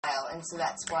and so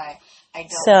that's why I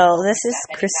don't. So this is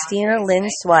Christina Lynn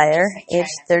Swire, age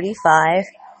 35.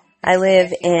 I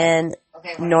live in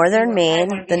northern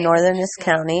Maine, the northernest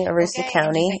county, Aroostook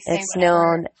County. It's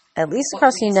known, at least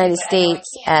across the United States,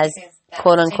 as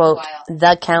quote-unquote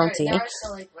the county.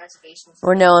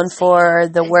 We're known for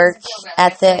the work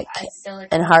ethic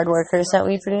and hard workers that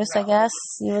we produce, I guess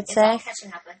you would say.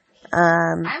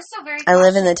 I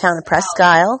live in the town of Presque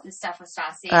Isle.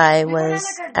 I was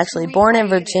actually born in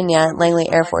Virginia at Langley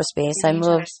Air Force Base. I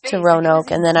moved to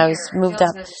Roanoke, and then I was moved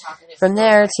up from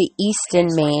there to Easton,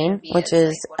 Maine, which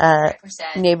is a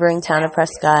neighboring town of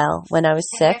Presque Isle, when I was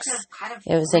 6.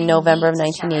 It was in November of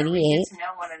 1988.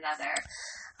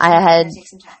 I had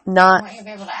not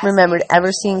remembered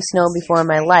ever seeing snow before in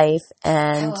my life,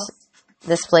 and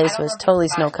this place was totally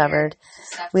snow-covered.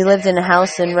 We lived in a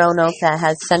house in Roanoke that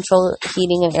had central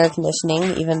heating and air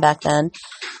conditioning, even back then,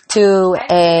 to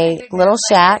a little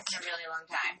shack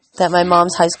that my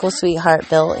mom's high school sweetheart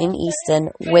built in Easton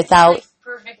without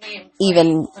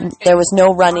even, there was no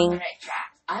running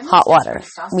hot water.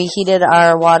 We heated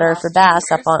our water for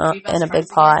baths up in a big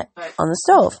pot on the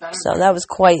stove. So that was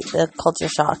quite the culture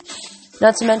shock.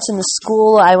 Not to mention the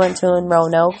school I went to in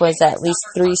Roanoke was at least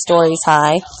 3 stories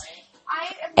high.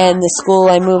 And the school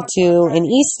I moved to in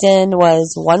Easton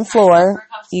was 1 floor.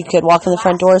 You could walk in the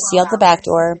front door, see out the back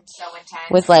door,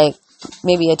 with like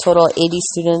maybe a total of 80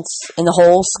 students in the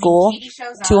whole school,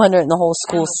 200 in the whole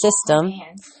school system,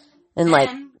 and like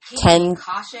 10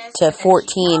 to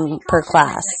 14 per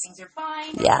class.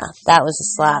 Yeah, that was a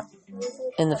slap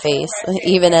in the face,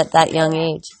 even at that young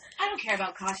age. I don't care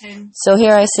about caution. So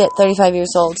here I sit, 35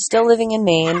 years old, still living in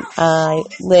Maine. I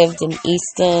lived in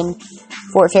Easton,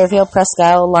 Fort Fairfield, Presque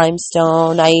Isle,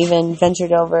 Limestone. I even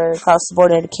ventured over across the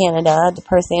border to Canada, to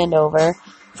Perth, Andover,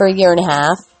 for a year and a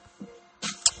half.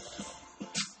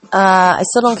 I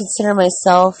still don't consider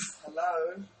myself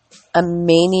a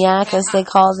maniac, as they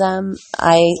call them.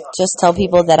 I just tell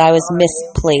people that I was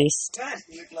misplaced. Good.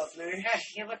 You look lovely. Good.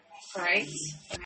 You look great.